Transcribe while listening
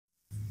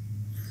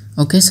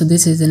Okay, so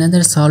this is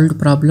another solved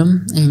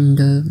problem, and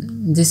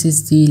this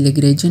is the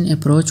Lagragian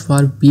approach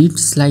for bead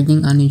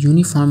sliding on a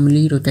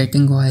uniformly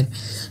rotating wire.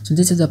 So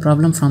this is a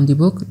problem from the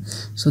book.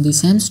 So the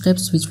same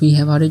steps which we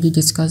have already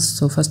discussed.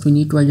 So first we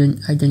need to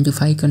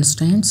identify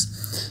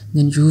constraints,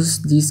 then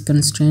use these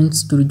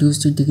constraints to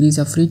reduce the degrees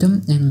of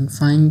freedom and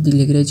find the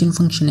Lagragian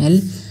function L,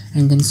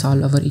 and then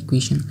solve our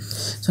equation.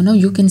 So now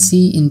you can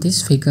see in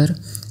this figure,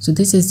 so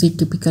this is the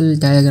typical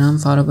diagram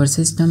for our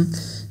system.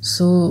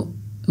 So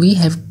we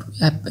have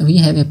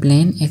a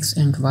plane X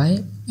and Y,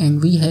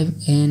 and we have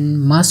a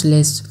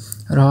massless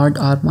rod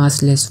or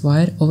massless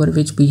wire over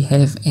which we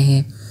have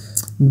a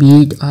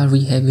bead or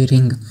we have a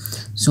ring.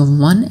 So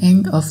one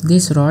end of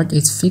this rod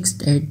is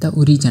fixed at the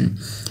origin,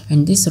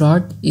 and this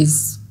rod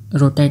is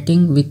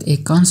rotating with a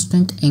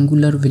constant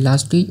angular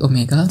velocity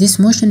omega. This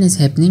motion is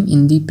happening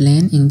in the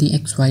plane, in the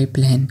XY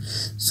plane.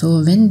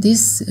 So when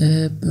this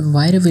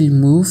wire will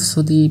move,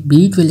 so the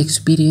bead will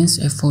experience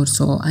a force.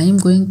 So I am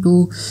going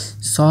to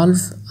solve,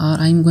 or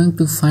I am going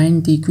to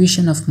find the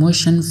equation of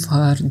motion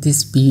for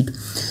this bead.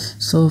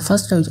 So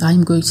first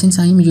since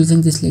I am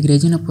using this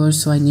Lagragian approach,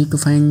 so I need to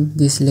find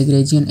this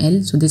Lagragian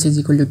L. So this is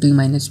equal to T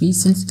minus V.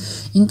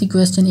 Since in the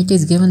question it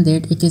is given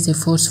that it is a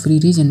force-free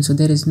region, so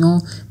there is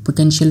no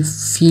potential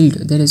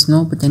field, there is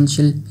no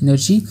potential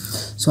energy.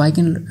 So I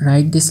can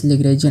write this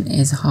Lagragian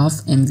as half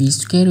mv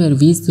square, where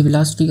v is the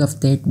velocity of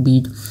that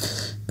bead.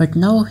 But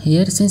now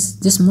here, since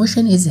this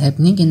motion is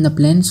happening in the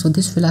plane, so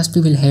this velocity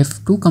will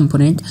have two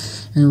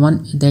components, and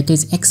one that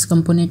is x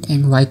component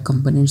and y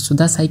component. So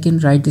thus I can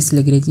write this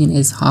Lagragian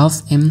as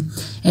half m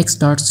x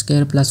dot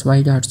square plus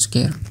y dot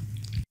square.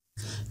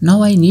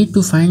 Now I need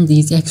to find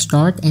these x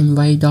dot and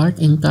y dot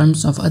in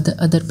terms of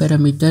other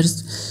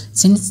parameters.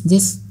 Since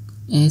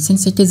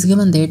it is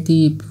given that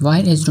the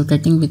wire is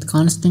rotating with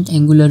constant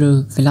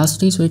angular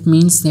velocity, so it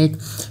means that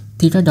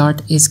theta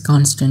dot is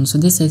constant. So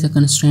this is a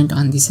constraint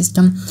on the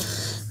system.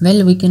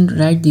 Well, we can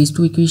write these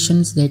two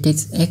equations, that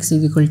is x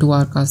is equal to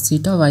r cos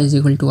theta, y is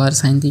equal to r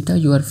sin theta.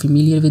 You are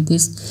familiar with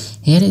this.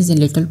 Here is a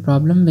little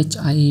problem which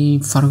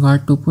I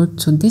forgot to put.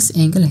 So this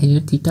angle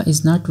here, theta,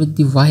 is not with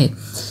the y.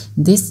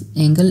 This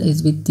angle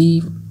is with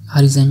the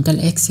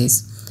horizontal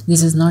axis.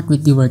 This is not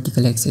with the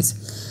vertical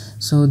axis.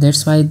 So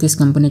that's why this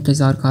component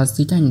is r cos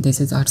theta and this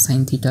is r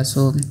sin theta.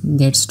 So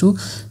that's true.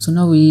 So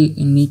now we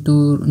need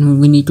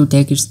to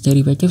take its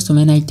derivative. So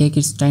when I take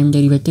its time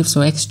derivative,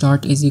 so x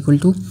dot is equal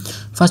to,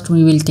 first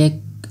we will take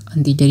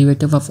the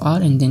derivative of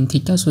r and then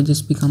theta. So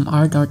this become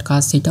r dot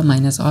cos theta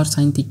minus r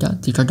sin theta,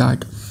 theta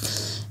dot.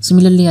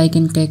 Similarly, I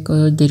can take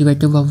a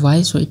derivative of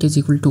y, so it is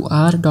equal to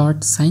r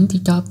dot sin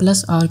theta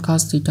plus r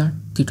cos theta,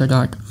 theta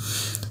dot.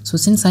 So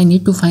since I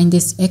need to find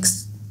this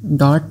x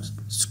dot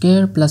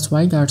square plus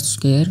y dot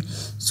square,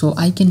 so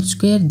I can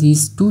square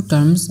these two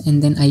terms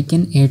and then I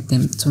can add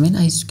them. So when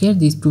I square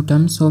these two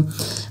terms, so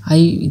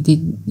I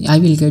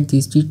will get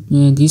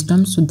these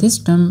terms. So this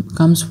term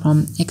comes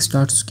from x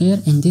dot square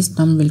and this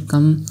term will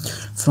come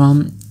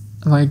from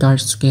y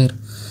dot square.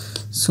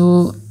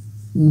 So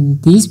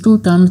these two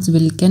terms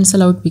will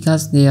cancel out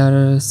because they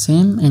are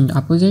same and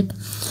opposite,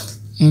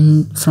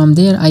 and from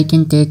there I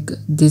can take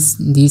these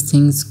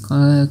things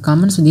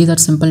common. So these are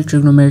simple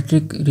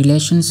trigonometric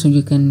relations, so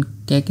you can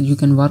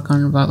work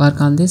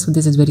on this. So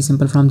this is very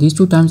simple. From these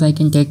two terms I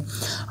can take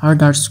r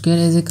dot square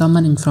as a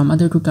common, and from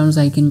other two terms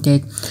I can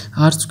take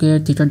r square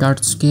theta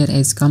dot square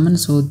as common.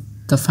 So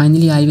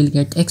finally I will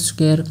get x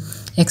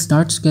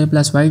dot square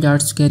plus y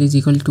dot square is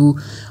equal to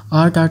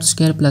r dot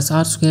square plus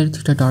r square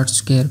theta dot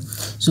square.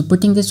 So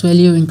putting this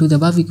value into the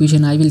above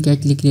equation, I will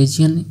get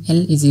Lagragian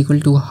L is equal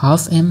to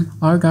half m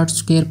r dot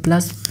square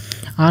plus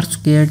r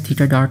square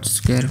theta dot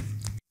square.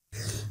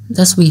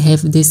 Thus we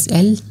have this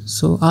L.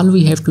 So all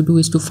we have to do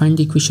is to find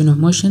the equation of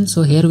motion.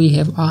 So here we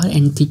have r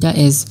and theta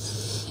as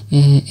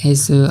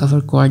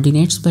our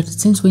coordinates, but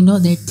since we know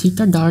that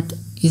theta dot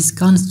is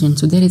constant,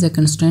 so there is a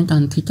constraint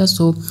on theta,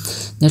 so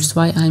that's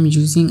why I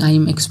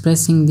am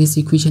expressing this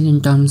equation in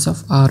terms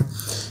of r.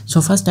 So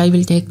first I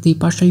will take the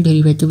partial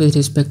derivative with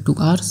respect to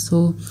r.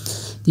 So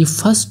the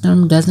first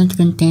term doesn't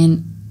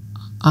contain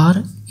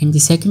r and the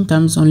second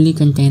terms only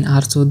contain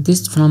r. So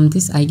from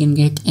this I can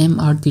get m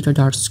r theta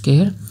dot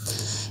square,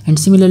 and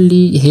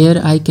similarly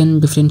here I can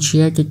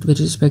differentiate it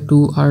with respect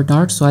to r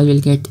dot, so I will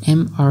get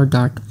m r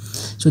dot.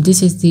 So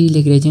this is the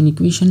Lagragian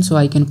equation, so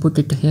I can put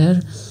it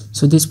here.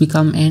 So this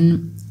become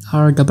n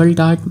r double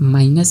dot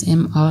minus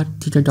m r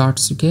theta dot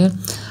square.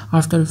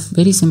 After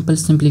very simple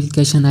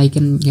simplification, I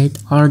can get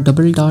r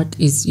double dot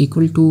is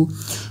equal to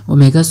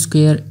omega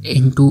square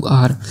into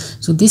r.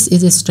 So this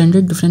is a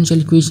standard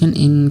differential equation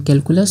in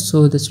calculus.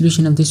 So the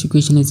solution of this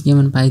equation is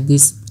given by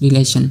this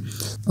relation.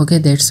 Okay,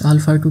 that's all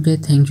for today.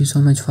 Thank you so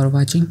much for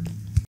watching.